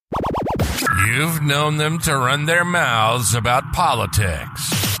You've known them to run their mouths about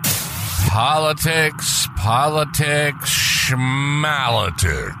politics. Politics,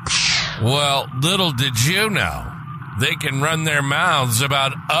 schmalitics. Well, little did you know, they can run their mouths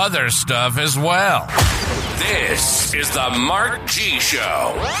about other stuff as well. This is the Mark G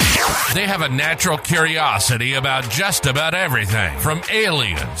Show. They have a natural curiosity about just about everything, from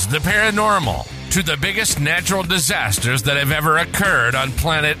aliens, the paranormal, to the biggest natural disasters that have ever occurred on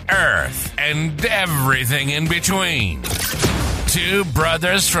planet Earth, and everything in between. Two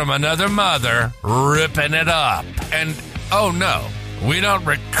brothers from another mother ripping it up. And, oh no, we don't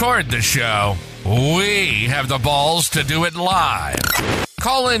record the show. We have the balls to do it live.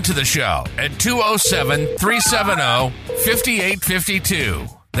 Call into the show at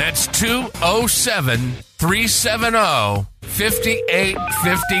 207-370-5852. That's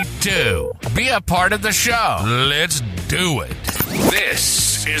 207-370-5852. Be a part of the show. Let's do it.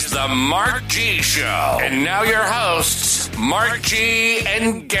 This is the Mark G Show. And now your hosts, Mark G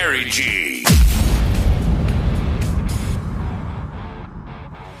and Gary G.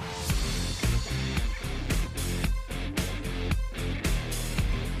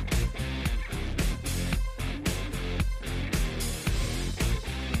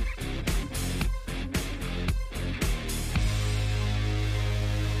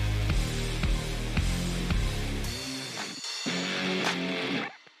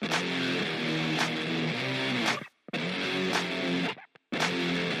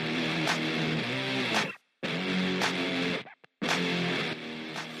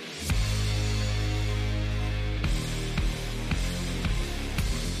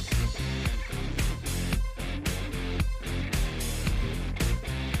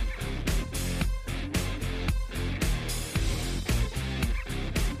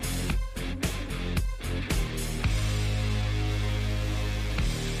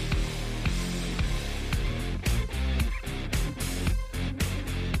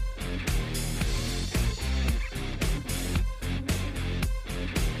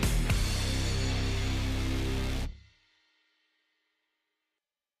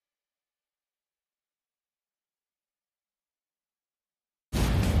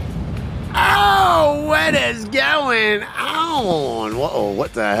 What is going on? Whoa,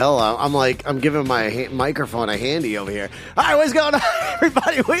 what the hell? I'm giving my microphone a handy over here. All right, what's going on,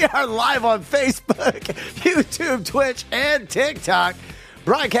 everybody? We are live on Facebook, YouTube, Twitch, and TikTok.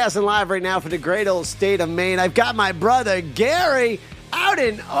 Broadcasting live right now for the great old state of Maine. I've got my brother, Gary, out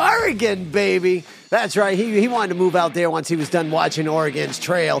in Oregon, baby. That's right. He wanted to move out there once he was done watching Oregon's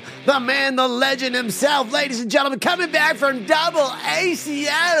Trail. The man, the legend himself, ladies and gentlemen, coming back from double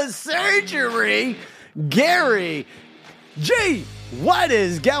ACL surgery, Gary G. What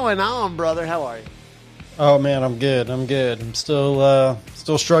is going on, brother? How are you? Oh man, I'm good. I'm still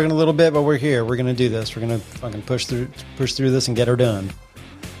struggling a little bit, but we're here. We're gonna do this. We're gonna fucking push through this and get her done.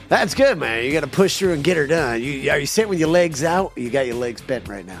 That's good, man. You got to push through and get her done. Are you sitting with your legs out? Or you got your legs bent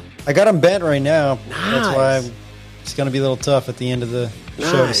right now? I got them bent right now. Nice. That's why it's going to be a little tough at the end of the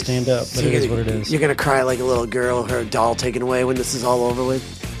show to stand up, but it is what it is. You're going to cry like a little girl, her doll taken away when this is all over with?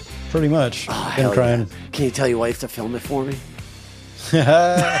 Pretty much. Oh, Been crying. Yeah. Can you tell your wife to film it for me?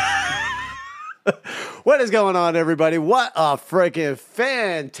 What is going on, everybody? What a freaking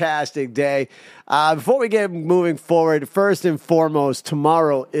fantastic day. Before we get moving forward, first and foremost,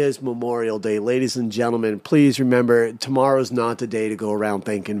 tomorrow is Memorial Day. Ladies and gentlemen, please remember, tomorrow's not the day to go around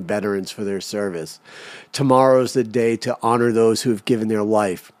thanking veterans for their service. Tomorrow's the day to honor those who have given their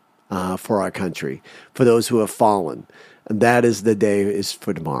life for our country, for those who have fallen. And that is the day is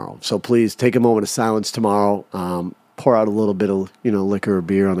for tomorrow. So please take a moment of silence tomorrow. Pour out a little bit of liquor or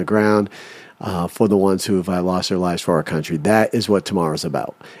beer on the ground. For the ones who have lost their lives for our country. That is what tomorrow's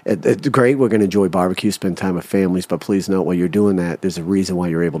about. It's great. We're going to enjoy barbecue, spend time with families, but please note while you're doing that, there's a reason why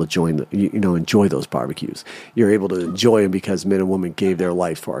you're able to enjoy those barbecues. You're able to enjoy them because men and women gave their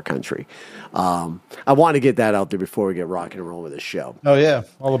life for our country. I want to get that out there before we get rocking and rolling with this show. Oh, yeah.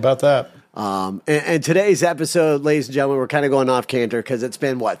 All about that. And today's episode, ladies and gentlemen, we're kind of going off canter because it's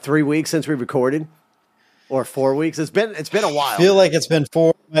been, 3 weeks since we recorded? Or 4 weeks? It's been a while. I feel like it's been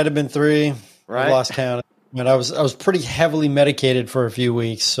 4, might have been 3. Right? I lost count. But I was pretty heavily medicated for a few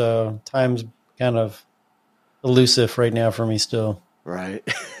weeks, so time's kind of elusive right now for me still. Right.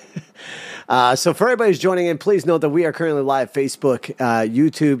 So for everybody who's joining in, please note that we are currently live Facebook,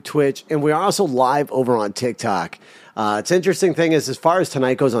 YouTube, Twitch, and we are also live over on TikTok. It's interesting thing is, as far as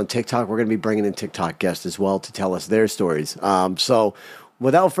tonight goes on TikTok, we're going to be bringing in TikTok guests as well to tell us their stories. So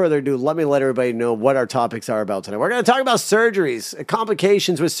without further ado, let me let everybody know what our topics are about today. We're going to talk about surgeries,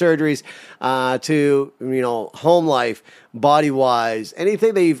 complications with surgeries, to home life, body wise,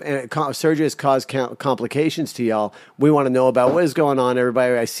 anything that surgery has caused complications to y'all. We want to know about what is going on,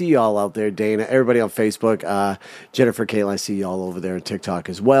 everybody. I see y'all out there, Dana, everybody on Facebook, Jennifer, Kayla, I see y'all over there on TikTok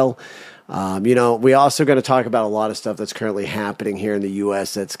as well. We also going to talk about a lot of stuff that's currently happening here in the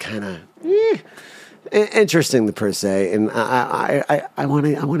U.S. that's kind of interesting per se, and I want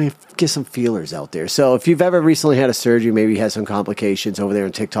to get some feelers out there. So if you've ever recently had a surgery, maybe you had some complications over there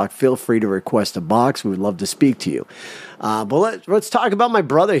on TikTok, feel free to request a box. We would love to speak to you. But let's talk about my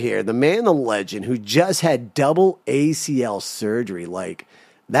brother here, the man, the legend, who just had double ACL surgery. Like,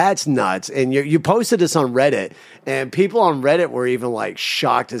 that's nuts. And you posted this on Reddit, and people on Reddit were even like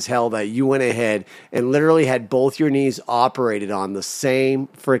shocked as hell that you went ahead and literally had both your knees operated on the same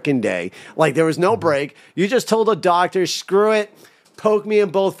freaking day. Like, there was no break. You just told a doctor, screw it, poke me in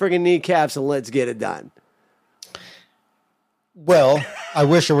both freaking kneecaps and let's get it done. Well, I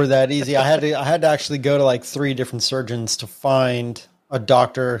wish it were that easy. I had to actually go to like 3 different surgeons to find a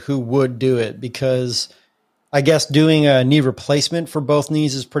doctor who would do it, because I guess doing a knee replacement for both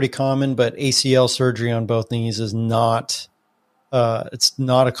knees is pretty common, but ACL surgery on both knees is not, it's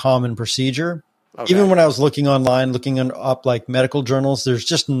not a common procedure. Okay. Even when I was looking online, up like medical journals, there's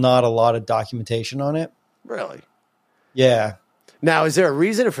just not a lot of documentation on it. Really? Yeah. Now, is there a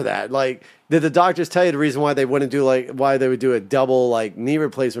reason for that? Like, did the doctors tell you the reason why they wouldn't do why they would do a double like knee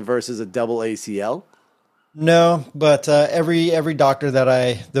replacement versus a double ACL? No, but every doctor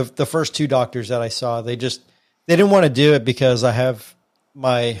that the first 2 doctors that I saw, they didn't want to do it because I have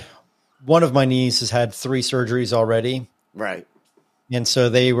one of my knees has had 3 surgeries already. Right. And so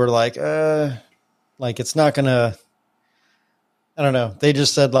they were like, it's not gonna, I don't know. They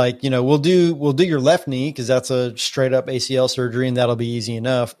just said we'll do your left knee because that's a straight up ACL surgery and that'll be easy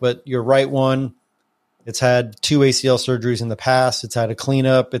enough. But your right one, it's had 2 ACL surgeries in the past. It's had a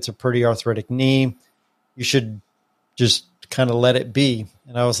cleanup. It's a pretty arthritic knee. You should just kind of let it be.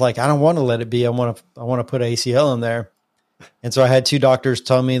 And I was like, I don't want to let it be. I want to put ACL in there. And so I had 2 doctors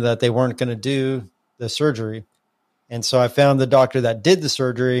tell me that they weren't going to do the surgery. And so I found the doctor that did the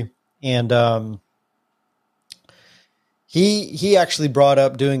surgery, and he actually brought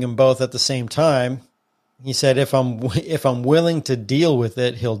up doing them both at the same time. He said, if I'm willing to deal with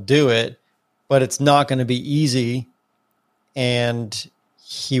it, he'll do it, but it's not going to be easy. And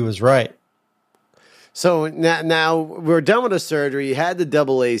he was right. So now we're done with the surgery. You had the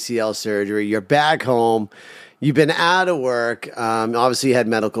double ACL surgery. You're back home. You've been out of work. Obviously, you had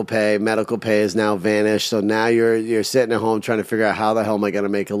medical pay. Medical pay has now vanished. So now you're sitting at home trying to figure out how the hell am I going to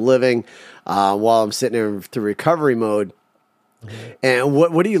make a living while I'm sitting in through recovery mode. Mm-hmm. And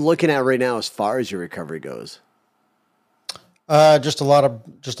what are you looking at right now as far as your recovery goes? Just a lot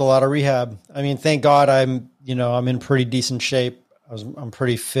of rehab. I mean, thank God I'm in pretty decent shape. I'm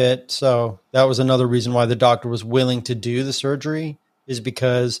pretty fit. So that was another reason why the doctor was willing to do the surgery, is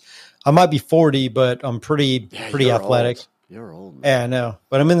because I might be 40, but I'm pretty athletic. Old. You're old, man. Yeah, I know.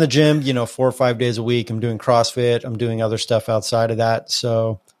 But I'm in the gym, 4 or 5 days a week. I'm doing CrossFit. I'm doing other stuff outside of that.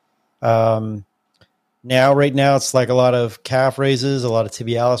 So, right now it's like a lot of calf raises, a lot of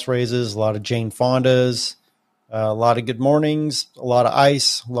tibialis raises, a lot of Jane Fondas, a lot of good mornings, a lot of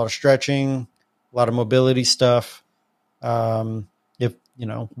ice, a lot of stretching, a lot of mobility stuff.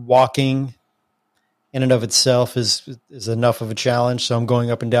 Walking in and of itself is enough of a challenge. So I'm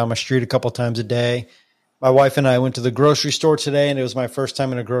going up and down my street a couple times a day. My wife and I went to the grocery store today, and it was my first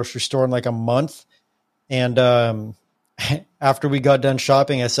time in a grocery store in like a month. And after we got done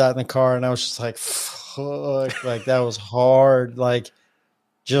shopping, I sat in the car and I was just like, fuck, like that was hard. Like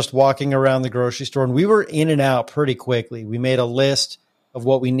just walking around the grocery store, and we were in and out pretty quickly. We made a list of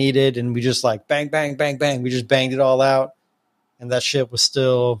what we needed, and we just like bang, bang, bang, bang. We just banged it all out. And that shit was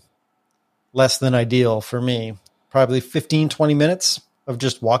still less than ideal for me. Probably 15, 20 minutes of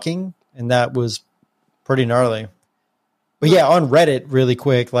just walking. And that was pretty gnarly. But yeah, on Reddit, really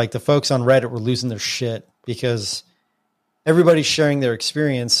quick, like the folks on Reddit were losing their shit because everybody's sharing their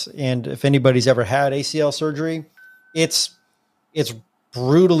experience. And if anybody's ever had ACL surgery, it's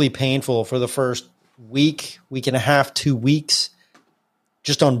brutally painful for the first week and a half, 2 weeks,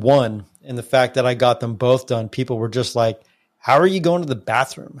 just on one. And the fact that I got them both done, people were just like, how are you going to the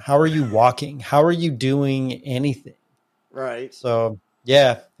bathroom? How are you walking? How are you doing anything? Right. So,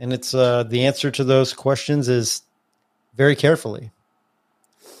 yeah. And it's the answer to those questions is very carefully.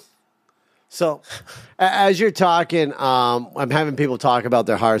 So, as you're talking, I'm having people talk about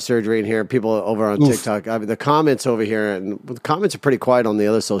their heart surgery in here. People over on TikTok. I mean, the comments over here, and the comments are pretty quiet on the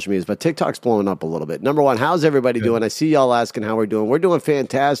other social medias, but TikTok's blowing up a little bit. Number one, how's everybody doing? I see y'all asking how we're doing. We're doing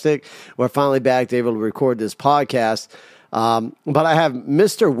fantastic. We're finally back to able to record this podcast. But I have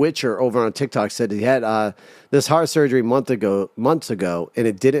Mr. Witcher over on TikTok said he had this heart surgery months ago, and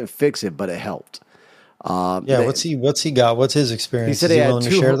it didn't fix it, but it helped. What's he got? What's his experience? He said Is he willing to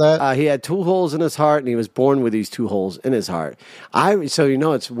share that? He had 2 holes in his heart, and he was born with these 2 holes in his heart. So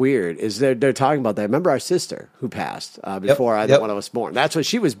it's weird is they're talking about that. Remember our sister who passed before either one of us born. That's what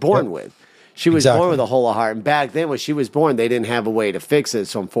she was born with. She was born with a hole of heart, and back then when she was born, they didn't have a way to fix it.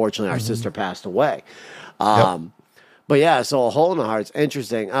 So unfortunately, our sister passed away. But yeah, so a hole in the heart's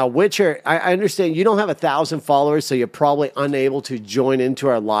interesting. Witcher, I understand you don't have 1,000 followers, so you're probably unable to join into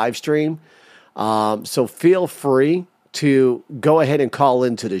our live stream. So feel free to go ahead and call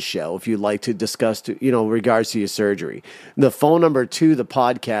into the show if you'd like to discuss, regards to your surgery. The phone number to the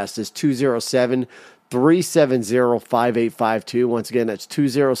podcast is 207-370-5852. Once again, that's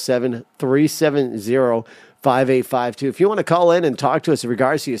 207-370-5852. If you want to call in and talk to us in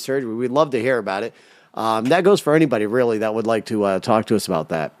regards to your surgery, we'd love to hear about it. That goes for anybody, really, that would like to talk to us about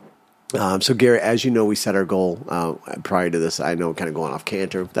that. So, Gary, as you know, we set our goal prior to this. I know, kind of going off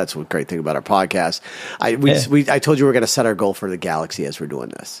canter. That's one great thing about our podcast. I told you we're going to set our goal for the Galaxy as we're doing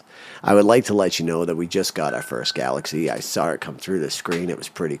this. I would like to let you know that we just got our first Galaxy. I saw it come through the screen. It was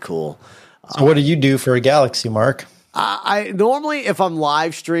pretty cool. So what do you do for a Galaxy, Mark? I normally, if I'm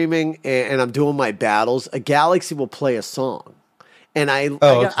live streaming and I'm doing my battles, a Galaxy will play a song. And I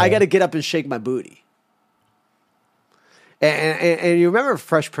got to get up and shake my booty. And you remember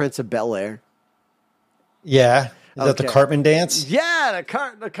Fresh Prince of Bel-Air? Yeah. Is that the Cartman dance? Yeah,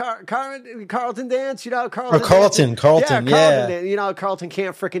 the Carlton dance. You know how Carlton Carlton, yeah. You know how Carlton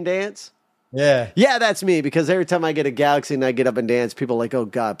can't frickin' dance? Yeah. Yeah, that's me, because every time I get a Galaxy and I get up and dance, people are like, oh,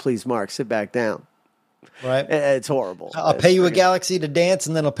 God, please, Mark, sit back down. Right. It's horrible. I'll pay you a Galaxy to dance,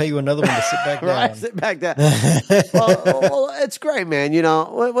 and then I'll pay you another one to sit back down. Right, sit back down. well, it's great, man.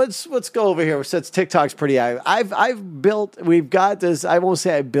 Let's go over here. Since TikTok's pretty, we've got this. I won't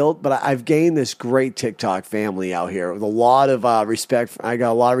say I built, but I've gained this great TikTok family out here with a lot of respect. I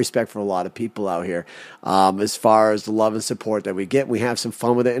got a lot of respect for a lot of people out here. As far as the love and support that we get, we have some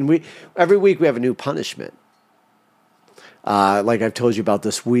fun with it, and every week we have a new punishment. Like I've told you about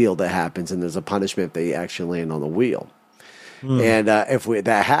this wheel that happens, and there's a punishment if they actually land on the wheel. And if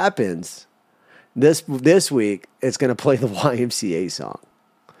that happens, this week it's going to play the YMCA song.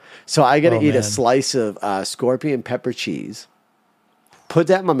 So I got to eat a slice of scorpion pepper cheese, put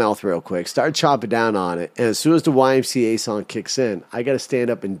that in my mouth real quick, start chopping down on it, and as soon as the YMCA song kicks in, I got to stand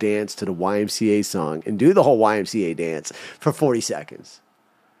up and dance to the YMCA song and do the whole YMCA dance for 40 seconds.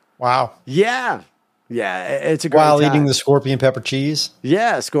 Wow. Yeah. Yeah, it's a great While time. eating the scorpion pepper cheese?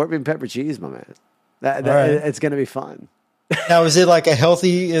 Yeah, scorpion pepper cheese, my man. It's going to be fun. Now, is it a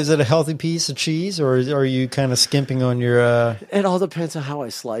healthy piece of cheese, or are you kind of skimping on your... It all depends on how I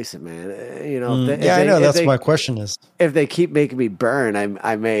slice it, man. I know. That's what my question is. If they keep making me burn,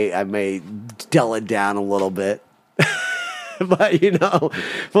 I may dull it down a little bit. But,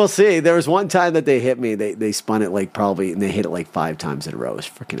 we'll see. There was one time that they hit me. They spun it and they hit it 5 times in a row. It was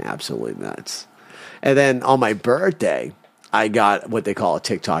freaking absolutely nuts. And then on my birthday, I got what they call a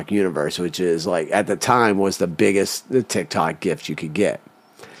TikTok universe, which is at the time was the biggest TikTok gift you could get.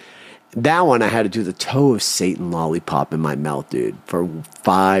 That one, I had to do the toe of Satan lollipop in my mouth, dude, for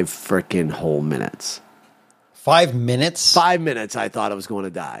 5 freaking whole minutes. 5 minutes? 5 minutes, I thought I was going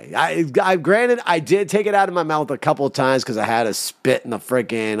to die. Granted, I did take it out of my mouth a couple of times because I had to spit in the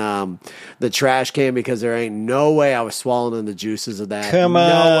freaking the trash can because there ain't no way I was swallowing the juices of that. Come on.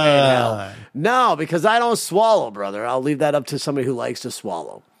 No way in hell. No, because I don't swallow, brother. I'll leave that up to somebody who likes to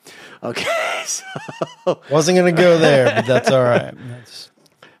swallow. Okay, so wasn't going to go there, but that's all right.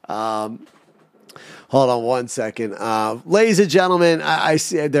 Hold on one second. Ladies and gentlemen, I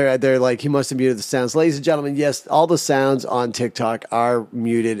see they're like, he must have muted the sounds. Ladies and gentlemen, yes, all the sounds on TikTok are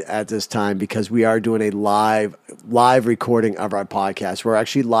muted at this time because we are doing a live recording of our podcast. We're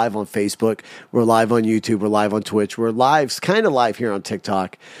actually live on Facebook. We're live on YouTube. We're live on Twitch. We're kind of live here on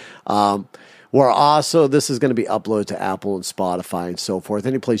TikTok. This is going to be uploaded to Apple and Spotify and so forth.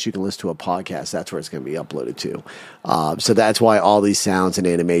 Any place you can listen to a podcast, that's where it's going to be uploaded to. So that's why all these sounds and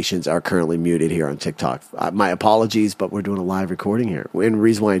animations are currently muted here on TikTok. My apologies, but we're doing a live recording here. And the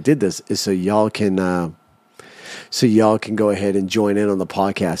reason why I did this is so y'all can go ahead and join in on the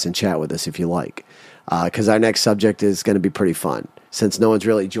podcast and chat with us if you like. Because our next subject is going to be pretty fun. Since no one's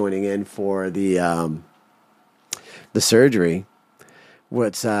really joining in for the surgery,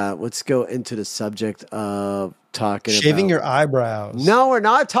 let's go into the subject of talking Shaving about your eyebrows. No, we're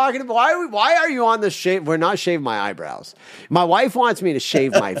not talking about why are you on the shave? We're not shaving my eyebrows. My wife wants me to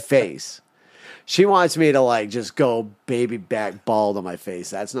shave my face. She wants me to like just go baby back bald on my face.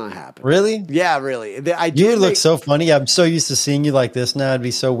 That's not happening. Really? Yeah, really. You would look so funny. I'm so used to seeing you like this now. It'd be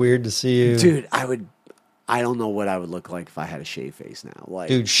so weird to see you. Dude, I don't know what I would look like if I had a shave face now. Like,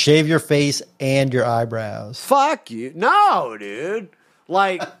 dude, shave your face and your eyebrows. Fuck you. No, dude.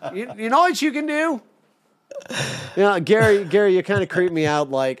 Like, you know what you can do? You know, Gary, you kind of creep me out.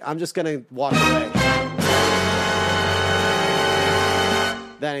 Like, I'm just going to walk away.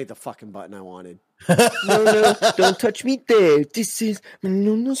 That ain't the fucking button I wanted. No, don't touch me there. This is my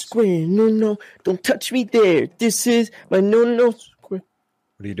no square. No, don't touch me there. This is my no square.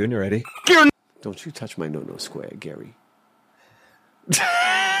 What are you doing? You ready? Don't you touch my no square, Gary.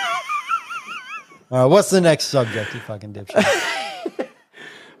 What's the next subject, you fucking dipshit?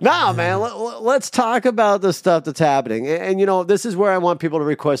 No, man, let's talk about the stuff that's happening. And, you know, this is where I want people to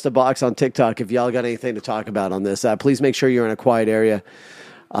request a box on TikTok. If y'all got anything to talk about on this, please make sure you're in a quiet area.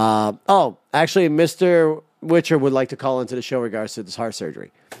 Actually, Mr. Witcher would like to call into the show regards to this heart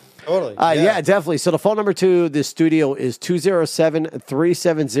surgery. Totally. Yeah, definitely. So the phone number to the studio is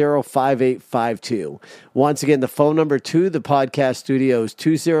 207-370-5852. Once again, the phone number to the podcast studio is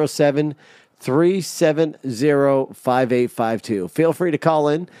 207-370-5852. Feel free to call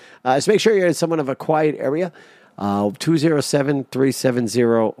in. Just make sure you're in someone of a quiet area.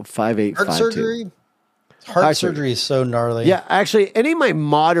 207-370-5852. Heart surgery? Heart surgery is so gnarly. Yeah, actually, any of my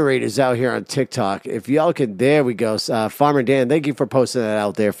moderators out here on TikTok, if y'all could, there we go. Farmer Dan, thank you for posting that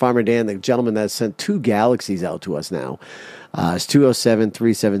out there. Farmer Dan, the gentleman that sent 2 galaxies out to us now. It's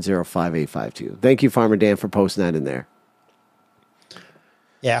 207-370-5852. Thank you, Farmer Dan, for posting that in there.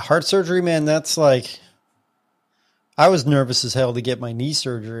 Yeah, heart surgery, man, that's like, I was nervous as hell to get my knee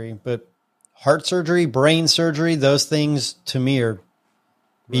surgery, but heart surgery, brain surgery, those things to me are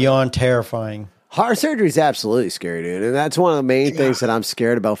beyond terrifying. Heart surgery is absolutely scary, dude. And that's one of the main things that I'm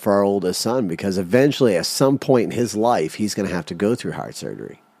scared about for our oldest son, because eventually at some point in his life, he's going to have to go through heart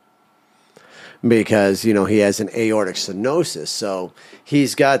surgery. Because, you know, he has an aortic stenosis. So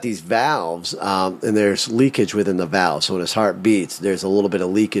he's got these valves, and there's leakage within the valve. So when his heart beats, there's a little bit of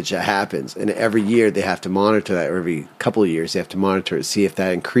leakage that happens. And every year they have to monitor that, or every couple of years they have to monitor it to see if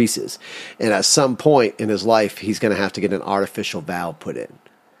that increases. And at some point in his life, he's going to have to get an artificial valve put in.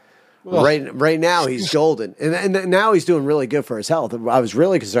 Well, right now he's golden, and now he's doing really good for his health. I was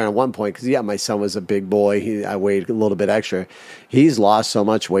really concerned at one point because my son was a big boy. I weighed a little bit extra. He's lost so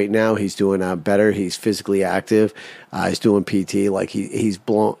much weight now. He's doing better. He's physically active. He's doing PT. Like he's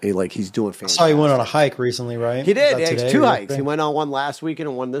blown. Like he's doing fantastic. I saw he went on a hike recently, right? He did. Yeah, 2 hikes. He went on one last weekend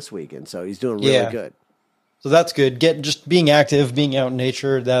and one this weekend. So he's doing really good. So that's good. Just being active, being out in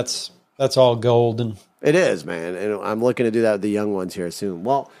nature. That's all gold. And it is, man. And I'm looking to do that with the young ones here soon.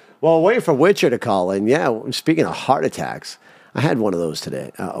 Well, waiting for Witcher to call in. Yeah, speaking of heart attacks, I had one of those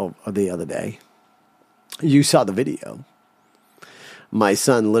today, the other day. You saw the video. My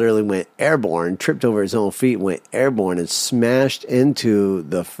son literally went airborne, tripped over his own feet, went airborne, and smashed into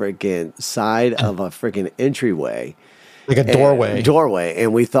the freaking side of a freaking entryway. Like a doorway.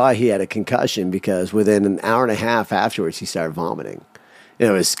 And we thought he had a concussion because within an hour and a half afterwards, he started vomiting. And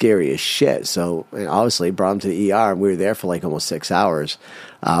it was scary as shit. So obviously brought him to the ER, and we were there for like almost 6 hours.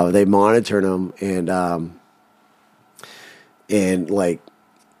 They monitored him, and like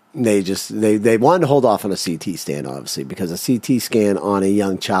they wanted to hold off on a CT scan, obviously, because a CT scan on a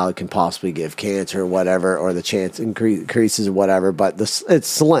young child can possibly give cancer or whatever, or the chance increases or whatever. But it's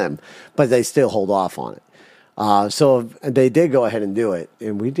slim, but they still hold off on it. So they did go ahead and do it,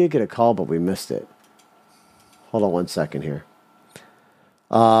 and we did get a call, but we missed it. Hold on 1 second here.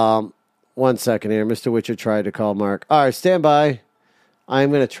 1 second here. Mr. Witcher tried to call Mark. All right, stand by. I'm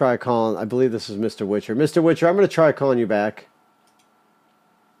going to try calling. I believe this is Mr. Witcher. Mr. Witcher, I'm going to try calling you back.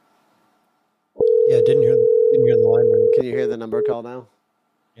 Yeah, didn't hear the line ring. Can you hear the number call now?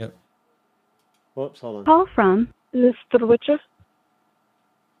 Yep. Whoops, hold on. Call from Mr. Witcher.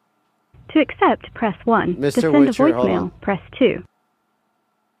 to accept, press 1. Mr. To send Witcher, a hold on. voicemail, press 2.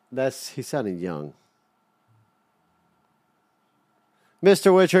 He sounded young.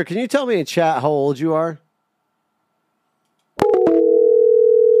 Mr. Witcher, can you tell me in chat how old you are?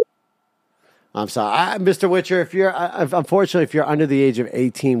 I'm sorry. Mr. Witcher, unfortunately, if you're under the age of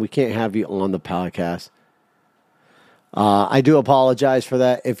 18, we can't have you on the podcast. I do apologize for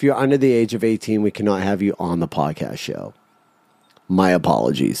that. If you're under the age of 18, we cannot have you on the podcast show. My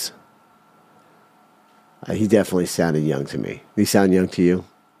apologies. He definitely sounded young to me. Did he sound young to you?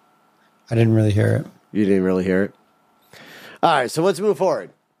 I didn't really hear it. You didn't really hear it? All right, so let's move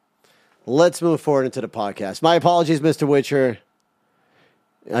forward. Let's move forward into the podcast. My apologies, Mr. Witcher.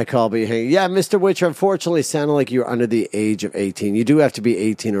 I call me. Hey, yeah, Mr. Witcher, unfortunately, sounded like you're under the age of 18. You do have to be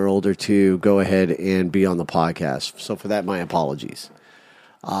 18 or older to go ahead and be on the podcast. So for that, my apologies.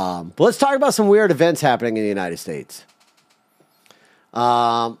 But let's talk about some weird events happening in the United States.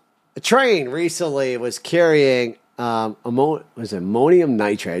 A train recently was carrying ammonium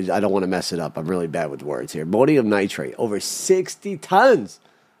nitrate. I don't want to mess it up. I'm really bad with words here. Ammonium nitrate, over 60 tons.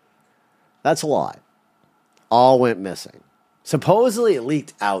 That's a lot. All went missing. Supposedly it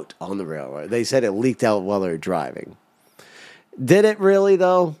leaked out on the railroad. They said it leaked out while they were driving. Did it really,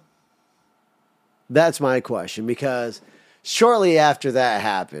 though? That's my question, because shortly after that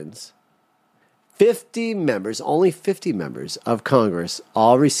happens, 50 members, only 50 members of Congress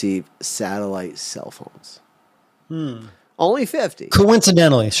all received satellite cell phones. Only 50.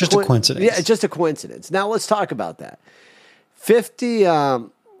 Coincidentally. It's just a coincidence. Yeah, it's just a coincidence. Now, let's talk about that. 50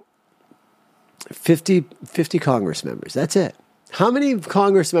 Congress members. That's it. How many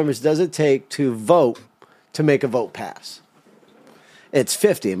Congress members does it take to vote to make a vote pass? It's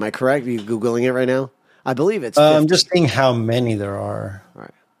 50. Am I correct? Are you Googling it right now? I believe it's 50. I'm just seeing how many there are. All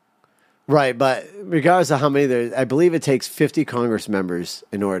right. Right, but regardless of how many there, I believe it takes 50 Congress members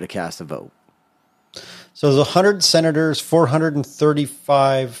in order to cast a vote. So there's 100 senators,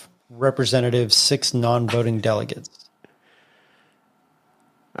 435 representatives, 6 non-voting delegates.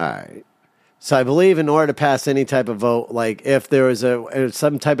 All right. So I believe in order to pass any type of vote, like if there was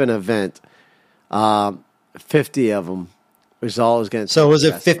some type of event, 50 of them was always going to. So was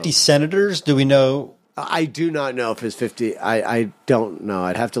it 50 senators? Do we know? I do not know if it's 50. I don't know.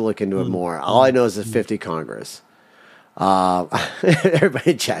 I'd have to look into it more. All I know is it's 50 Congress.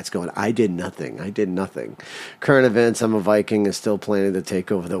 Everybody in chat's going, I did nothing. Current events, I'm a Viking and still planning to take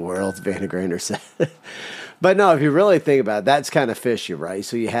over the world, Vandegrainer said. But no, if you really think about it, that's kind of fishy, right?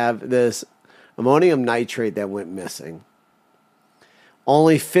 So you have this ammonium nitrate that went missing.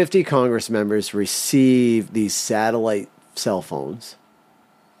 Only 50 Congress members received these satellite cell phones.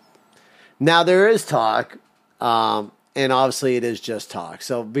 Now, there is talk, and obviously it is just talk.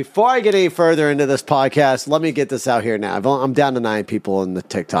 So before I get any further into this podcast, let me get this out here now. I'm down to 9 people in the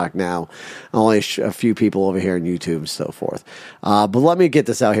TikTok now. Only a few people over here on YouTube and so forth. But let me get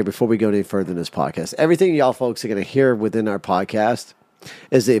this out here before we go any further in this podcast. Everything y'all folks are going to hear within our podcast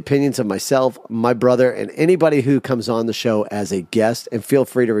is the opinions of myself, my brother, and anybody who comes on the show as a guest. And feel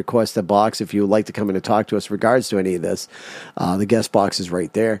free to request a box if you would like to come in and talk to us in regards to any of this. The guest box is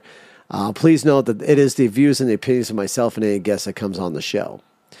right there. Please note that it is the views and the opinions of myself and any guest that comes on the show.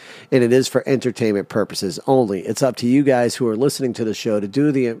 And it is for entertainment purposes only. It's up to you guys who are listening to the show to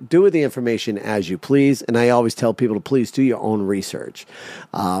do with the information as you please. And I always tell people to please do your own research.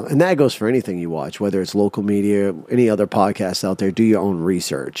 And that goes for anything you watch, whether it's local media, any other podcasts out there. Do your own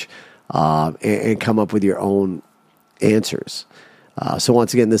research and come up with your own answers. So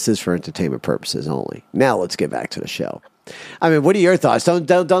once again, this is for entertainment purposes only. Now let's get back to the show. I mean, what are your thoughts?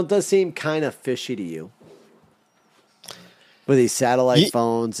 Don't this seem kind of fishy to you? With these satellite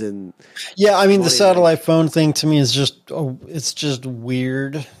phones and yeah, I mean the satellite phone thing to me is it's just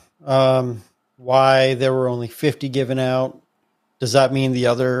weird. Why there were only 50 given out? Does that mean the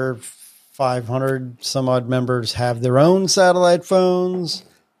other 500 some odd members have their own satellite phones?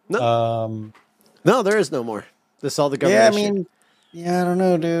 No, no, there is no more. This is all the government. Yeah, I mean, yeah, I don't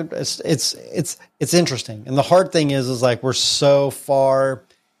know, dude. It's interesting, and the hard thing is like we're so far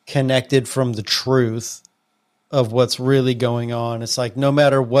connected from the truth of what's really going on. It's like no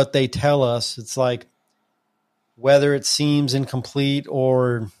matter what they tell us, it's like whether it seems incomplete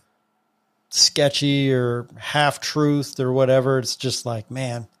or sketchy or half truth or whatever, it's just like,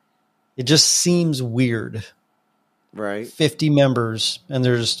 man, it just seems weird. Right. 50 members, and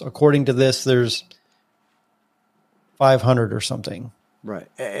according to this, there's 500 or something. Right.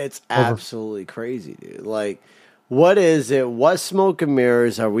 It's absolutely crazy, dude. Like, what is it? What smoke and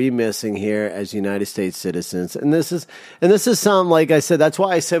mirrors are we missing here as United States citizens? And this is something, like I said, that's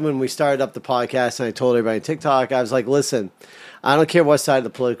why I said when we started up the podcast and I told everybody on TikTok, I was like, listen, I don't care what side of the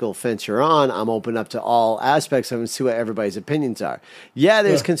political fence you're on. I'm open up to all aspects of it and see what everybody's opinions are. Yeah,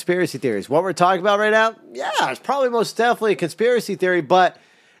 there's conspiracy theories. What we're talking about right now, yeah, it's probably most definitely a conspiracy theory, but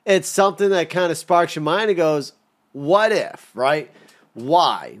it's something that kind of sparks your mind and goes, what if, right?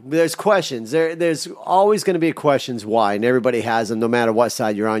 Why? There's questions. There's always going to be questions why, and everybody has them. No matter what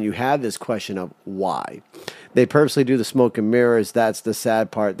side you're on, you have this question of why. They purposely do the smoke and mirrors. That's the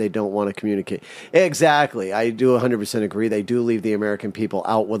sad part. They don't want to communicate. Exactly. I do 100% agree. They do leave the American people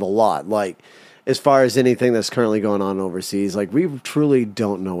out with a lot. Like, as far as anything that's currently going on overseas. Like, we truly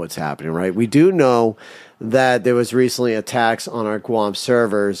don't know what's happening, right? We do know that there was recently attacks on our Guam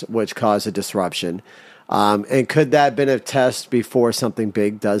servers, which caused a disruption. And could that have been a test before something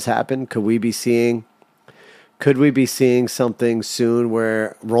big does happen? Could we be seeing something soon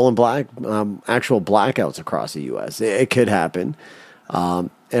where rolling actual blackouts across the U.S.? It could happen.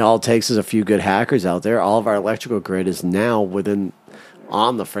 It all it takes is a few good hackers out there. All of our electrical grid is now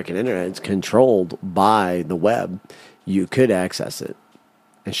on the freaking internet. It's controlled by the web. You could access it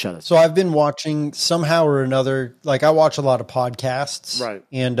and shut it. So I've been watching somehow or another, like I watch a lot of podcasts. Right.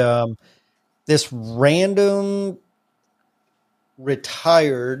 And this random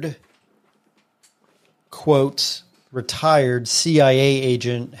retired CIA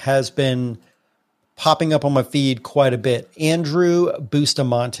agent has been popping up on my feed quite a bit. Andrew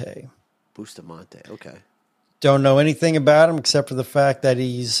Bustamante. Okay. Don't know anything about him except for the fact that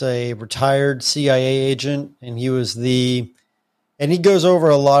he's a retired CIA agent, and he goes over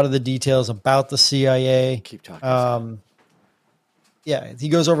a lot of the details about the CIA. Keep talking. Yeah, he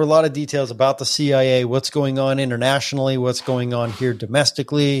goes over a lot of details about the CIA, what's going on internationally, what's going on here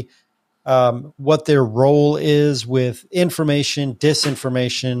domestically, what their role is with information,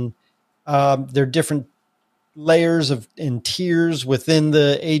 disinformation. There are different layers and tiers within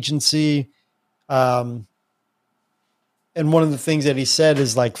the agency. And one of the things that he said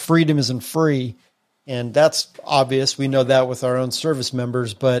is like freedom isn't free. And that's obvious. We know that with our own service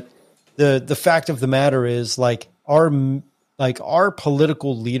members. But the fact of the matter is our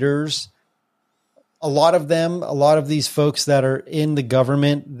political leaders, a lot of these folks that are in the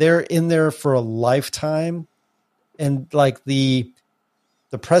government, they're in there for a lifetime. And like the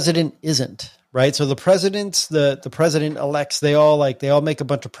president isn't, right? So the president elects, they all make a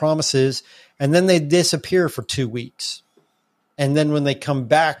bunch of promises and then they disappear for 2 weeks. And then when they come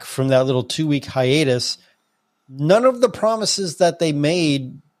back from that little 2-week hiatus, none of the promises that they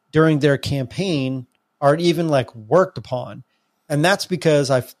made during their campaign are even like worked upon. And that's because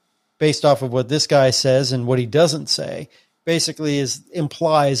based off of what this guy says and what he doesn't say, basically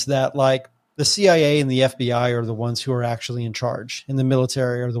implies that like the CIA and the FBI are the ones who are actually in charge, and the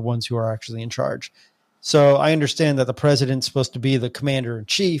military are the ones who are actually in charge. So I understand that the president's supposed to be the commander in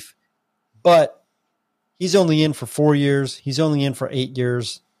chief, but he's only in for 4 years. He's only in for 8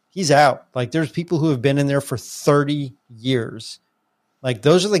 years. He's out. Like there's people who have been in there for 30 years. Like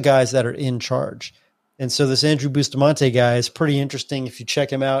those are the guys that are in charge. And so this Andrew Bustamante guy is pretty interesting. If you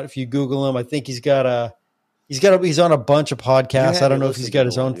check him out, if you Google him, I think he's on a bunch of podcasts. I don't know if he's got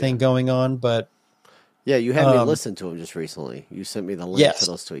his own thing going on, but yeah, you had me listen to him just recently. You sent me the link to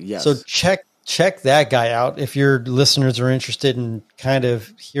those two. Yes. So check that guy out if your listeners are interested in kind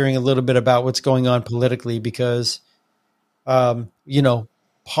of hearing a little bit about what's going on politically, because,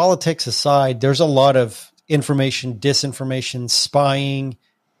 politics aside, there's a lot of information, disinformation, spying,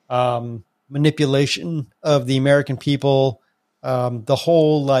 manipulation of the American people, the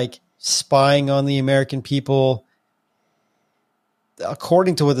whole like spying on the American people.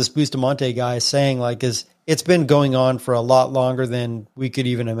 According to what this Bustamante guy is saying, like it's been going on for a lot longer than we could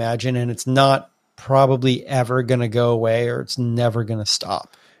even imagine, and it's not probably ever going to go away, or it's never going to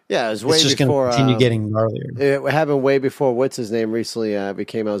stop. Yeah, it was way just before. Going to continue getting gnarlier. It happened way before. What's his name? Recently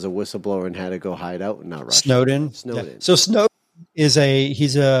became out as a whistleblower and had to go hide out, not Russia. Snowden. Yeah. So Snowden is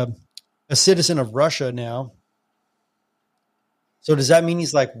he's a citizen of Russia now. So does that mean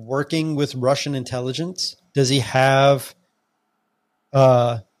he's like working with Russian intelligence? Does he have,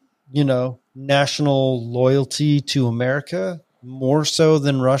 national loyalty to America more so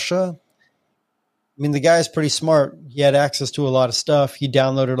than Russia? I mean, the guy is pretty smart. He had access to a lot of stuff. He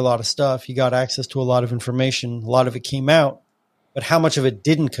downloaded a lot of stuff. He got access to a lot of information. A lot of it came out, but how much of it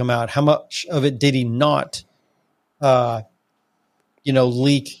didn't come out? How much of it did he not,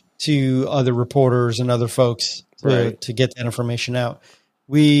 leak to other reporters and other folks to get that information out?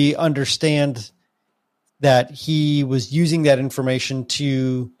 We understand that he was using that information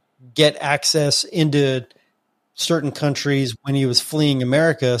to get access into certain countries when he was fleeing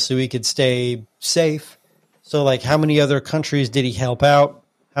America so he could stay safe. So like how many other countries did he help out?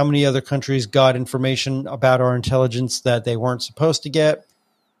 How many other countries got information about our intelligence that they weren't supposed to get?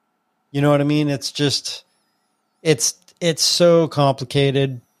 You know what I mean? It's just, it's so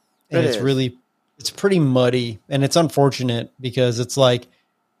complicated, and it's pretty muddy, and it's unfortunate because it's like,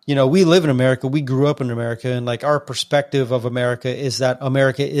 we live in America. We grew up in America, and like our perspective of America is that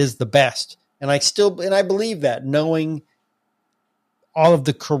America is the best. And I believe that, knowing all of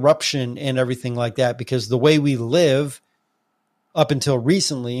the corruption and everything like that, because the way we live up until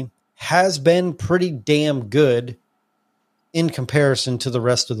recently has been pretty damn good in comparison to the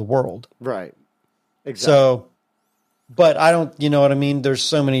rest of the world. Right. Exactly. So, but I don't, you know what I mean? There's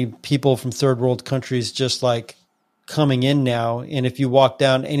so many people from third world countries just like coming in now. And if you walk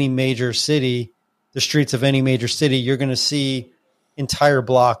down any major city, the streets of any major city, you're going to see entire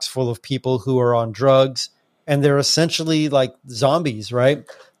blocks full of people who are on drugs, and they're essentially like zombies, right?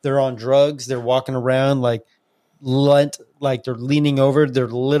 They're on drugs. They're walking around like like they're leaning over. They're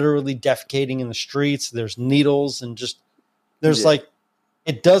literally defecating in the streets. There's needles and just, there's Yeah. like,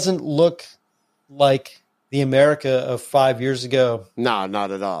 it doesn't look like the America of 5 years ago. No,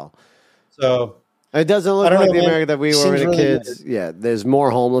 not at all. So It doesn't I look don't like know, the man. America that we It were seems when really kids. Yeah, there's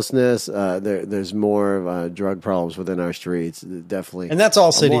more homelessness. There's more drug problems within our streets. Definitely, and that's all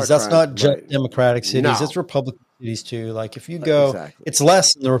more cities. That's crime, not just right. Democratic cities. No. It's Republican cities too. Like if you go, Exactly. it's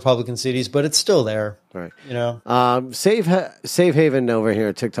less in the Republican cities, but it's still there. Right. You know, Safe Haven over here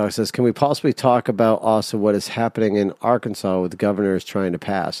at TikTok says, can we possibly talk about also what is happening in Arkansas with the governor is trying to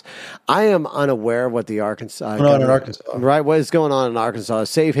pass? I am unaware of what the Arkansas What's going on in Arkansas? Right, what is going on in Arkansas?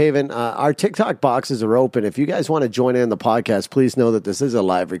 Safe Haven, our TikTok boxes are open. If you guys want to join in the podcast, please know that this is a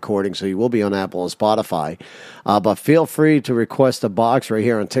live recording, so you will be on Apple and Spotify. But feel free to request a box right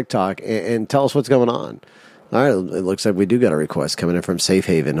here on TikTok and tell us what's going on. All right, it looks like we do got a request coming in from Safe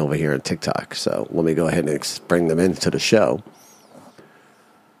Haven over here on TikTok. So let me go ahead and bring them into the show.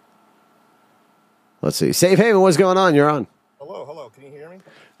 Let's see. Safe Haven, what's going on? You're on. Hello. Can you hear me?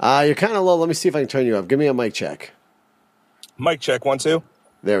 You're kind of low. Let me see if I can turn you up. Give me a mic check. Mic check, 1, 2.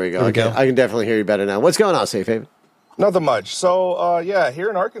 There we go. There we go. I can definitely hear you better now. What's going on, Safe Haven? Nothing much. So, here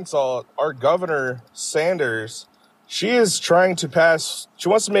in Arkansas, our governor, Sanders, she is trying to pass, she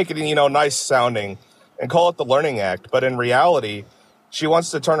wants to make it, nice sounding and call it the Learning Act. But in reality, she wants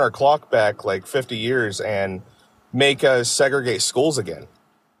to turn our clock back like 50 years and make us segregate schools again.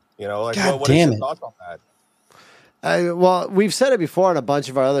 What is your thoughts on that? Well, we've said it before on a bunch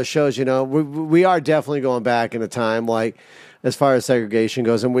of our other shows. We are definitely going back in a time like as far as segregation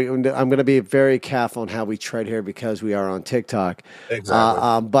goes, and I'm going to be very careful on how we tread here because we are on TikTok.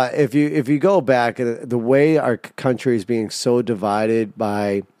 Exactly. But if you go back, the way our country is being so divided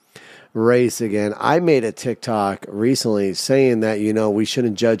by race again, I made a TikTok recently saying that we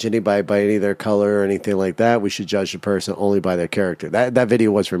shouldn't judge anybody by any of their color or anything like that. We should judge the person only by their character. That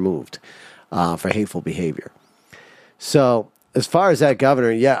video was removed for hateful behavior. So as far as that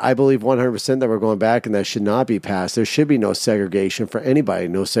governor, yeah, I believe 100% that we're going back and that should not be passed. There should be no segregation for anybody.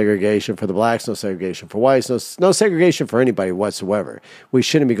 No segregation for the blacks, no segregation for whites, no segregation for anybody whatsoever. We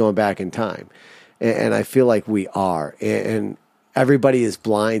shouldn't be going back in time. And I feel like we are. And everybody is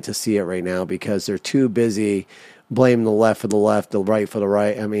blind to see it right now because they're too busy blaming the left for the left, the right for the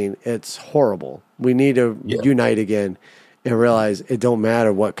right. I mean, it's horrible. We need to unite again and realize it don't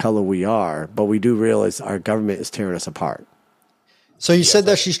matter what color we are, but we do realize our government is tearing us apart. So you said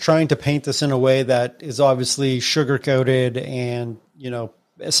that she's trying to paint this in a way that is obviously sugar-coated and,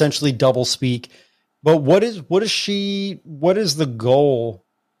 essentially double speak. But what is the goal?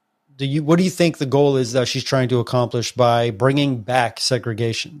 What do you think the goal is that she's trying to accomplish by bringing back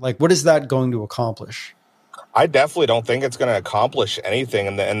segregation? Like, what is that going to accomplish? I definitely don't think it's going to accomplish anything.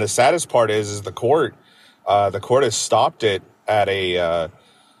 And the saddest part is the court has stopped it at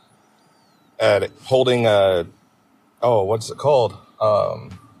holding what's it called? A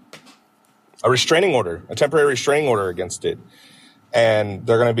restraining order, a temporary restraining order against it. And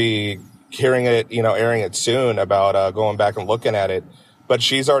they're going to be hearing it, airing it soon about going back and looking at it. But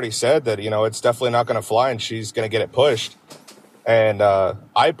she's already said that, it's definitely not going to fly and she's going to get it pushed. And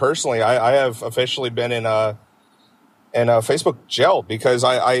I personally, I have officially been in a Facebook jail because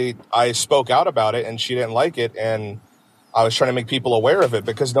I spoke out about it and she didn't like it. And I was trying to make people aware of it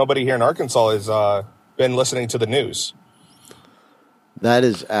because nobody here in Arkansas has been listening to the news. That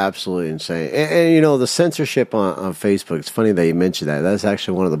is absolutely insane. And the censorship on Facebook, it's funny that you mentioned that. That's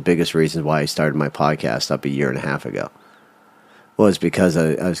actually one of the biggest reasons why I started my podcast up a year and a half ago. Was because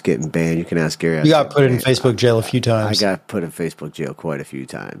I was getting banned. You can ask Gary. You got put in Facebook jail a few times. I got put in Facebook jail quite a few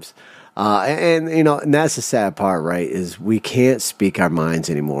times. And that's the sad part, right, is we can't speak our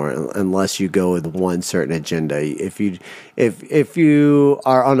minds anymore unless you go with one certain agenda. If you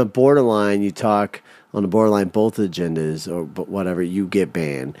are on a borderline, you talk on the borderline both agendas or whatever, you get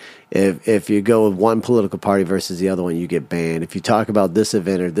banned. If you go with one political party versus the other one, you get banned. If you talk about this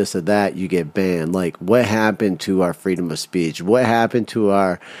event or this or that, you get banned. Like, what happened to our freedom of speech? What happened to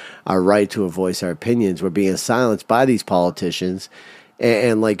our right to voice our opinions? We're being silenced by these politicians.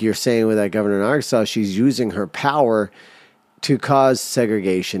 And like you're saying with that governor in Arkansas, she's using her power to cause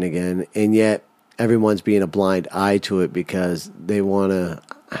segregation again. And yet everyone's being a blind eye to it because they want to...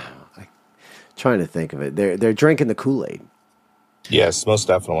 Trying to think of it. They're drinking the Kool-Aid. Yes, most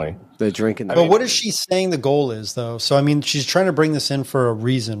definitely. They're drinking. But what is she saying the goal is, though? So, I mean, she's trying to bring this in for a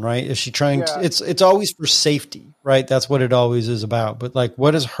reason, right? Is she trying to, it's always for safety, right? That's what it always is about. But like,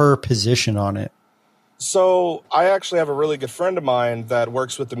 what is her position on it? So I actually have a really good friend of mine that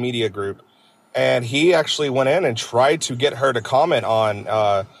works with the media group, and he actually went in and tried to get her to comment on,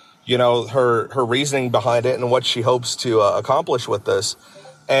 her reasoning behind it and what she hopes to accomplish with this.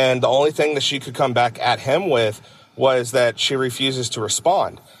 And the only thing that she could come back at him with was that she refuses to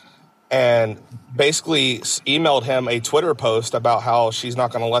respond, and basically emailed him a Twitter post about how she's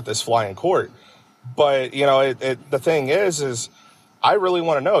not going to let this fly in court. But, the thing is I really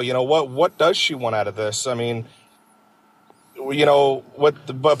want to know, what does she want out of this? I mean,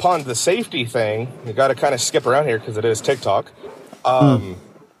 upon the safety thing, you got to kind of skip around here because it is TikTok. With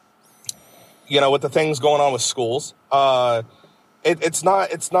the things going on with schools, it's not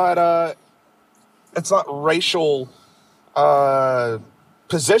racial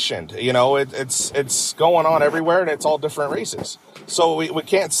positioned. It's going on everywhere, and it's all different races. So we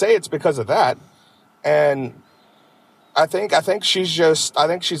can't say it's because of that. And I think she's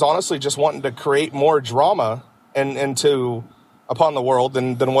honestly just wanting to create more drama upon the world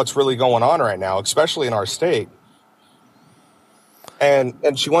than what's really going on right now, especially in our state.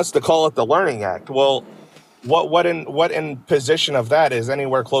 And she wants to call it the Learning Act. Well, what in position of that is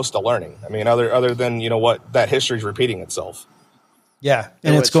anywhere close to learning? I mean, other than what that history is repeating itself. Yeah,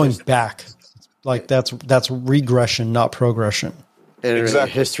 and it's going back. Like that's regression, not progression. And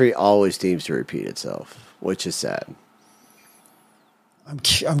exactly. History always seems to repeat itself, which is sad.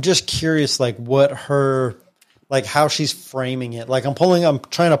 I'm just curious, like what her, like how she's framing it. Like I'm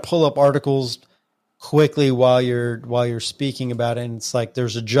trying to pull up articles quickly while you're speaking about it. And it's like,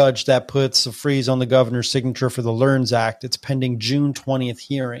 there's a judge that puts a freeze on the governor's signature for the LEARNS Act. It's pending June 20th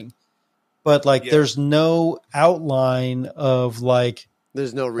hearing, but there's no outline of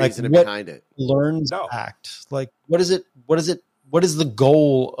there's no reason behind it. LEARNS Act. Like, what is it? What is the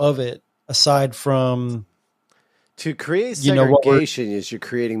goal of it aside from, to create segregation is you're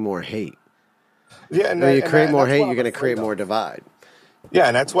creating more hate. Yeah, and when you create more hate, you're going to create more divide. Yeah,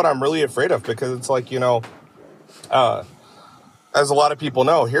 and that's what I'm really afraid of, because it's like, as a lot of people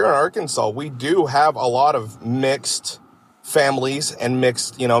know, here in Arkansas, we do have a lot of mixed families and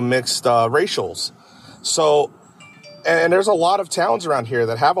mixed racials. So, and there's a lot of towns around here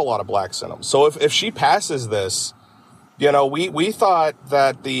that have a lot of blacks in them. So if she passes this, we thought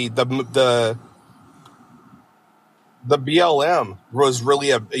that the BLM was really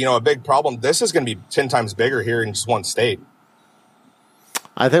a big problem. This is going to be 10 times bigger here in just one state.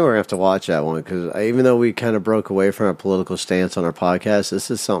 I think we're going to have to watch that one, because even though we kind of broke away from our political stance on our podcast, this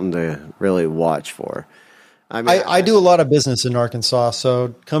is something to really watch for. I mean, I do a lot of business in Arkansas,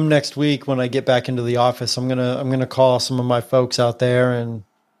 so come next week when I get back into the office, I'm gonna call some of my folks out there and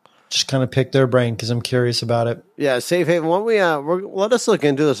just kind of pick their brain, because I'm curious about it. Yeah, Safe Haven. Why don't we let us look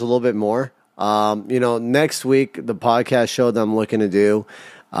into this a little bit more. Next week the podcast show that I'm looking to do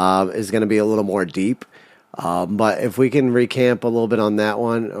is going to be a little more deep. But if we can recamp a little bit on that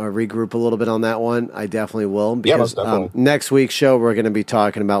one, or regroup a little bit on that one, I definitely will. Because next week's show, we're going to be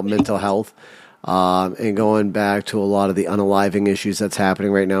talking about mental health and going back to a lot of the unaliving issues that's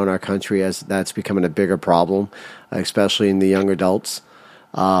happening right now in our country, as that's becoming a bigger problem, especially in the young adults.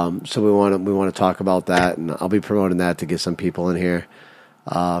 So we want to talk about that, and I'll be promoting that to get some people in here.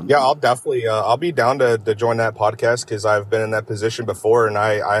 I'll definitely I'll be down to join that podcast, because I've been in that position before, and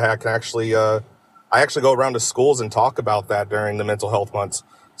I can actually go around to schools and talk about that during the mental health months.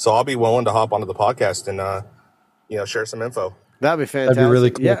 So I'll be willing to hop onto the podcast and share some info. That'd be fantastic. That'd be really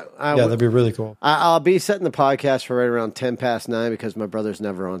cool. Yeah, that'd be really cool. I'll be setting the podcast for right around 9:10, because my brother's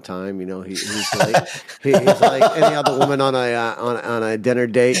never on time. He's late. He's like any other woman on a dinner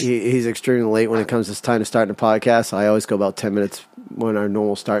date. He's extremely late when it comes to time to start the podcast. I always go about 10 minutes when our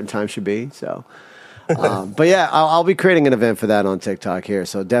normal starting time should be. So, but yeah, I'll be creating an event for that on TikTok here.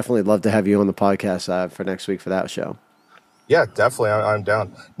 So definitely love to have you on the podcast for next week for that show. Yeah, definitely. I'm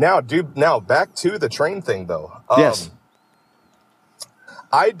down. Now back to the train thing though. Yes.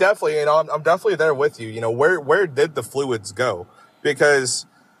 I definitely, I'm definitely there with you. Where did the fluids go? Because,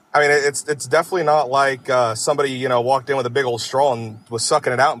 I mean, it's definitely not like somebody, walked in with a big old straw and was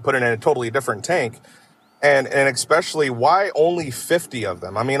sucking it out and put it in a totally different tank. And especially, why only 50 of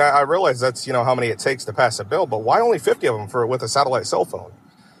them? I mean, I realize that's, how many it takes to pass a bill, but why only 50 of them with a satellite cell phone?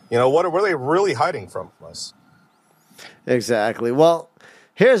 What are they really hiding from us? Exactly. Well,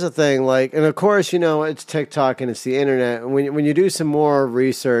 here's the thing, and of course, it's TikTok and it's the internet. And when you do some more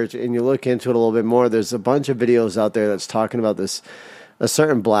research and you look into it a little bit more, there's a bunch of videos out there that's talking about this a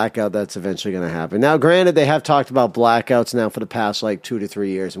certain blackout that's eventually going to happen. Now, granted, they have talked about blackouts now for the past like 2 to 3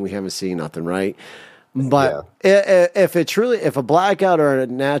 years, and we haven't seen nothing, right? But if a blackout or a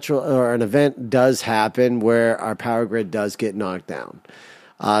natural or an event does happen where our power grid does get knocked down,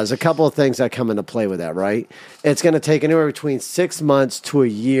 there's a couple of things that come into play with that, right? It's going to take anywhere between 6 months to a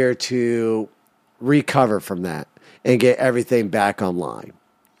year to recover from that and get everything back online.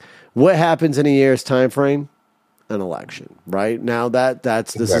 What happens in a year's time frame? An election, right? Now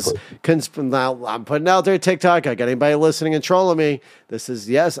that's Exactly. this is now I'm putting out there TikTok. I got anybody listening and trolling me. This is,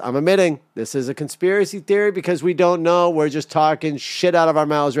 yes, I'm admitting this is a conspiracy theory because we don't know. We're just talking shit out of our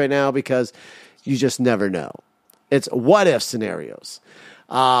mouths right now because you just never know. It's what if scenarios.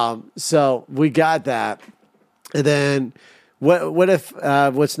 So we got that. And then what if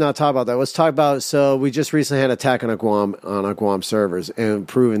let's not talk about that. Let's talk about, so we just recently had an attack on a Guam servers and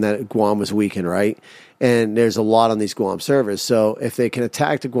proving that Guam was weakened, right? And there's a lot on these Guam servers. So if they can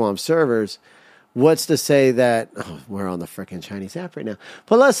attack the Guam servers, what's to say that we're on the freaking Chinese app right now?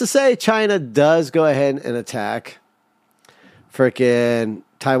 But let's just say China does go ahead and attack freaking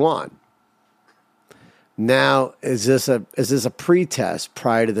Taiwan. Now, is this a pretest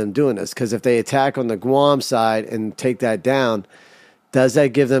prior to them doing this? Because if they attack on the Guam side and take that down, does that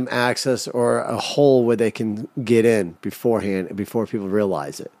give them access or a hole where they can get in beforehand, before people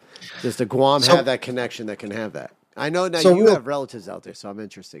realize it? Does the Guam have that connection that can have that? I know now you have relatives out there, so I'm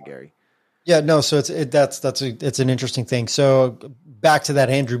interested, Gary. Yeah, no. So it's an interesting thing. So back to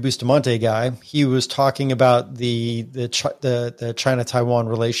that Andrew Bustamante guy, he was talking about the China-Taiwan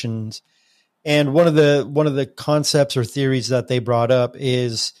relations, and one of the concepts or theories that they brought up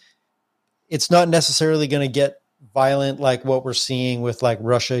is it's not necessarily going to get violent like what we're seeing with like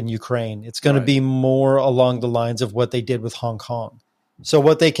Russia and Ukraine. It's going to be more along the lines of what they did with Hong Kong. So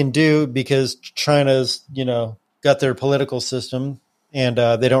what they can do, because China's, got their political system, and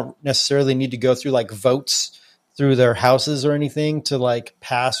they don't necessarily need to go through like votes through their houses or anything to like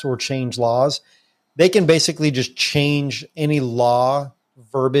pass or change laws. They can basically just change any law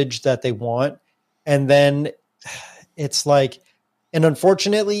verbiage that they want. And then it's like, and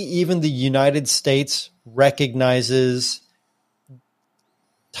unfortunately, even the United States recognizes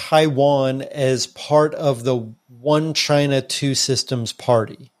Taiwan as part of the One China, Two Systems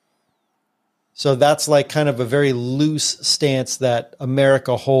party. So that's like kind of a very loose stance that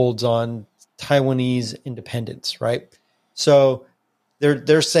America holds on Taiwanese independence, right? So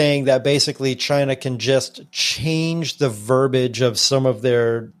they're saying that basically China can just change the verbiage of some of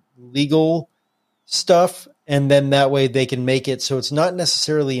their legal stuff, and then that way they can make it so it's not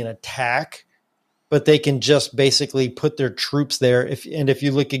necessarily an attack, but they can just basically put their troops there. If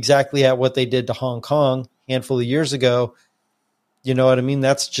you look exactly at what they did to Hong Kong a handful of years ago, you know what I mean?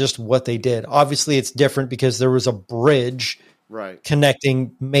 That's just what they did. Obviously, it's different because there was a bridge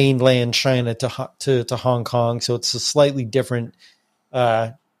connecting mainland China to Hong Kong, so it's a slightly different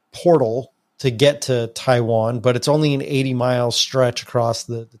portal to get to Taiwan, but it's only an 80-mile stretch across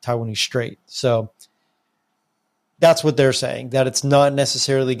the Taiwanese Strait. So that's what they're saying, that it's not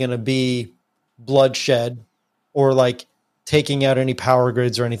necessarily going to be bloodshed or like taking out any power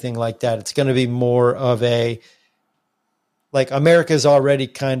grids or anything like that. It's going to be more of a, like, America's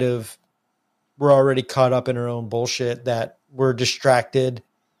already we're already caught up in our own bullshit, that we're distracted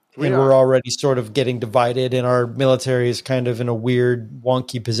we're already sort of getting divided, and our military is kind of in a weird,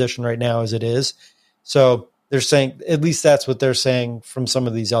 wonky position right now as it is. So they're saying, at least that's what they're saying from some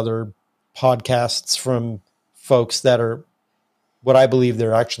of these other podcasts from folks that are what I believe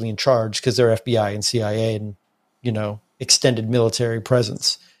they're actually in charge, because they're FBI and CIA and, extended military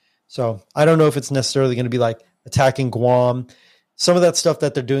presence. So I don't know if it's necessarily going to be like attacking Guam. Some of that stuff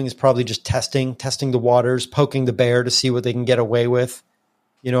that they're doing is probably just testing the waters, poking the bear to see what they can get away with.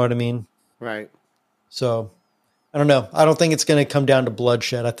 You know what I mean? Right. So I don't know. I don't think it's going to come down to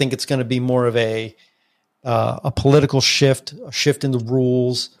bloodshed. I think it's going to be more of a political shift, a shift in the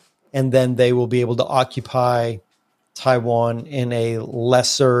rules, and then they will be able to occupy Taiwan in a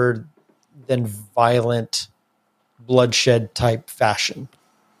lesser than violent bloodshed type fashion.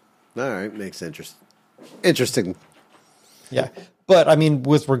 All right. Makes interesting. Yeah. But I mean,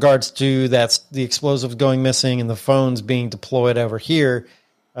 with regards to that's the explosives going missing and the phones being deployed over here,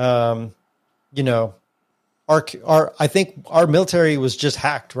 I think our military was just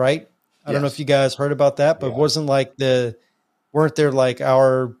hacked, right? I don't know if you guys heard about that, but weren't there like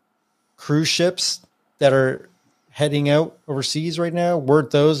our cruise ships that are heading out overseas right now?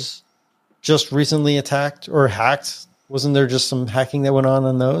 Weren't those just recently attacked or hacked? Wasn't there just some hacking that went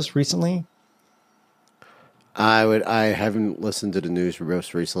on those recently? I haven't listened to the news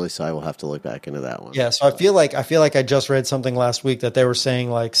most recently, so I will have to look back into that one. Yeah, so I feel like I just read something last week that they were saying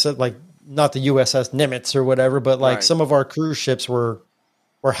like not the USS Nimitz or whatever, but like Right. some of our cruise ships were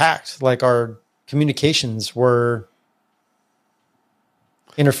hacked, like our communications were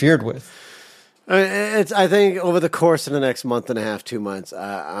interfered with. I think over the course of the next month and a half, 2 months,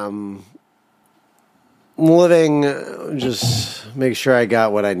 I'm living, just make sure I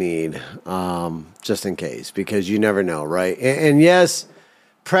got what I need, just in case, because you never know, right? And yes,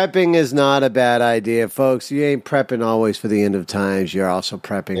 prepping is not a bad idea, folks. You ain't prepping always for the end of times. You're also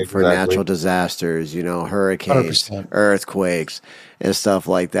prepping for natural disasters, hurricanes, 100%. earthquakes, and stuff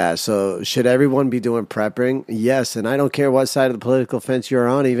like that. So should everyone be doing prepping? Yes, and I don't care what side of the political fence you're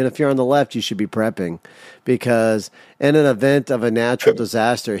on. Even if you're on the left, you should be prepping, because in an event of a natural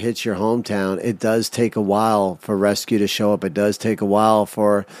disaster hits your hometown, it does take a while for rescue to show up. It does take a while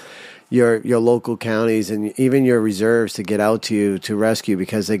for your local counties and even your reserves to get out to you to rescue,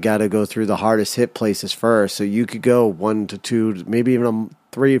 because they got to go through the hardest hit places first. So you could go 1 to 2, maybe even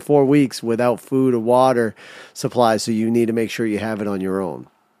 3 or 4 weeks without food or water supplies. So you need to make sure you have it on your own.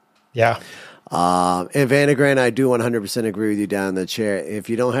 Yeah. And Vanna Grant, I do 100% agree with you down in the chair. If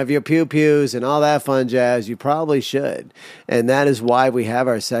you don't have your pew-pews and all that fun jazz, you probably should. And that is why we have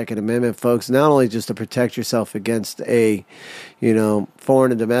our Second Amendment, folks, not only just to protect yourself against a,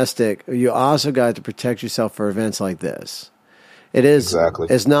 foreign and domestic, you also got to protect yourself for events like this. It is Exactly.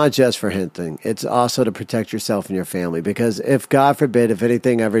 It's not just for hunting. It's also to protect yourself and your family. Because if, God forbid, if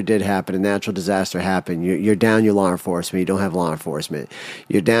anything ever did happen, a natural disaster happened, you're down your law enforcement. You don't have law enforcement.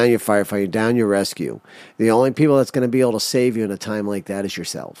 You're down your firefighter. You're down your rescue. The only people that's going to be able to save you in a time like that is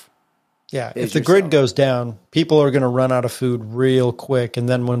yourself. Yeah, Is if the yourself. grid goes down, people are going to run out of food real quick. And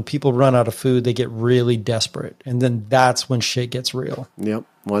then when people run out of food, they get really desperate. And then that's when shit gets real. Yep.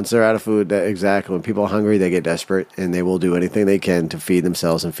 Once they're out of food, exactly. When people are hungry, they get desperate, and they will do anything they can to feed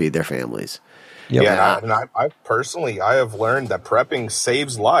themselves and feed their families. Yep. Yeah, and I personally, I have learned that prepping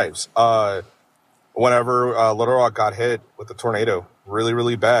saves lives. Whenever Little Rock got hit with the tornado, really,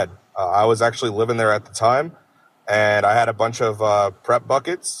 really bad, I was actually living there at the time, and I had a bunch of prep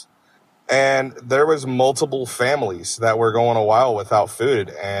buckets, and there was multiple families that were going a while without food,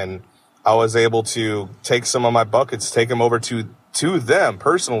 and I was able to take some of my buckets, take them over to them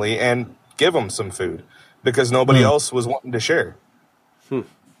personally, and give them some food because nobody else was wanting to share.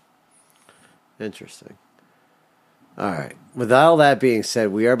 Interesting. All right. With all that being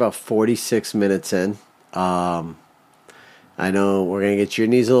said, we are about 46 minutes in. I know we're going to get your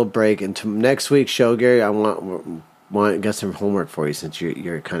knees a little break. And to next week's show, Gary, I want get some homework for you since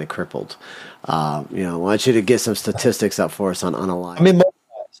you're kind of crippled. I want you to get some statistics up for us on unalive. I'm immobilized,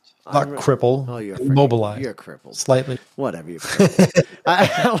 not crippled. Oh, you're immobilized. You're crippled. Slightly. Whatever. You're crippled.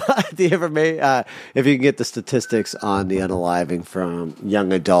 Do you ever if you can get the statistics on the unaliving from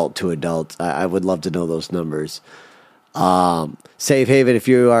young adult to adult, I would love to know those numbers. Safe Haven, if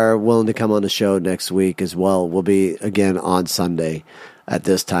you are willing to come on the show next week as well, we'll be again on Sunday at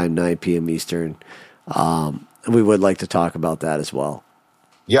this time, 9 p.m. Eastern. We would like to talk about that as well.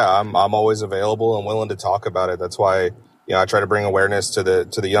 Yeah, I'm always available and willing to talk about it. That's why I try to bring awareness to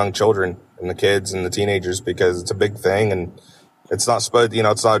the young children and the kids and the teenagers, because it's a big thing and it's not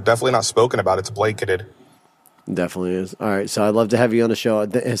definitely not spoken about. It's blanketed. Definitely is. All right, so I'd love to have you on the show.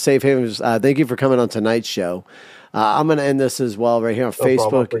 Safe Haven, thank you for coming on tonight's show. I'm going to end this as well right here on Facebook.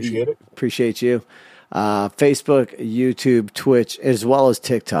 Problem. Appreciate it. Appreciate you. Facebook, YouTube, Twitch, as well as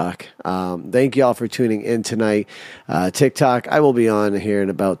TikTok. Thank you all for tuning in tonight. TikTok, I will be on here in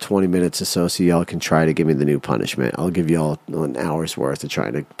about 20 minutes or so y'all can try to give me the new punishment. I'll give you all an hour's worth of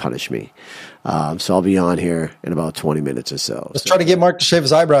trying to punish me. So I'll be on here in about 20 minutes or so. Let's try to get Mark to shave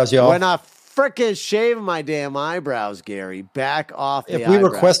his eyebrows, y'all. We're not freaking shaving my damn eyebrows, Gary. Back off the If we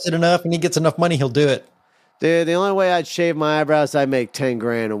eyebrows. request it enough and he gets enough money, he'll do it. Dude, the only way I'd shave my eyebrows, I'd make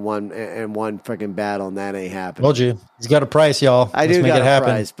 $10,000 in one freaking battle, and that ain't happening. Told you. He's got a price, y'all. I Let's do make got it a happen.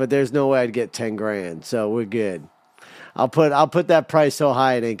 price, but there's no way I'd get $10,000, so we're good. I'll put that price so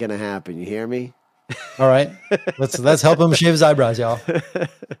high it ain't gonna happen. You hear me? All right. Let's help him shave his eyebrows, y'all.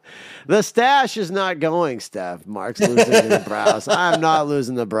 The stash is not going, Steph. Mark's losing the brows. I'm not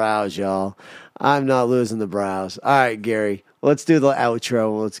losing the brows, y'all. I'm not losing the brows. All right, Gary. Let's do the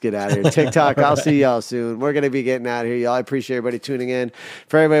outro and let's get out of here. TikTok, I'll see y'all soon. We're going to be getting out of here, y'all. I appreciate everybody tuning in.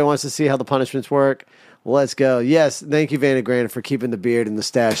 For everybody who wants to see how the punishments work, let's go. Yes, thank you, Vanna Grant, for keeping the beard and the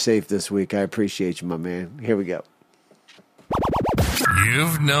stash safe this week. I appreciate you, my man. Here we go.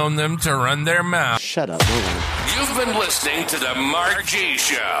 You've known them to run their mouth. Shut up. Hold on. You've been listening to The Mark G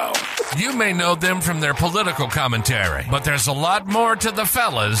Show. You may know them from their political commentary, but there's a lot more to the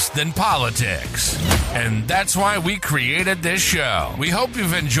fellas than politics. And that's why we created this show. We hope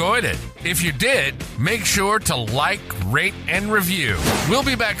you've enjoyed it. If you did, make sure to like, rate, and review. We'll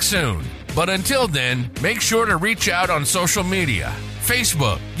be back soon. But until then, make sure to reach out on social media.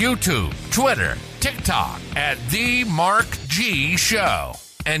 Facebook, YouTube, Twitter, TikTok at The Mark G Show.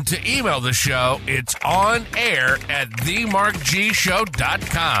 And to email the show, it's on air at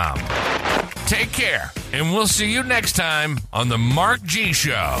themarkgshow.com. Take care, and we'll see you next time on The Mark G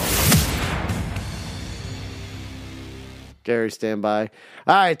Show. Gary, stand by.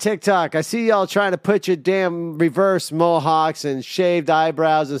 All right, TikTok. I see y'all trying to put your damn reverse mohawks and shaved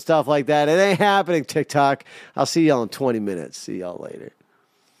eyebrows and stuff like that. It ain't happening, TikTok. I'll see y'all in 20 minutes. See y'all later.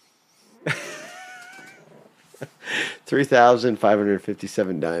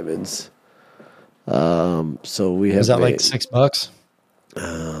 3,557 diamonds. So we have. Is that like $6?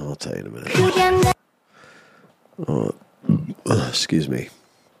 I'll tell you in a minute. Excuse me.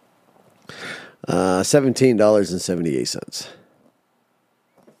 $17.78.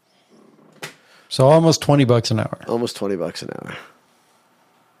 So almost $20 an hour. Almost $20 an hour.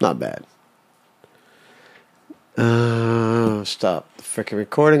 Not bad. Stop the freaking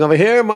recording over here.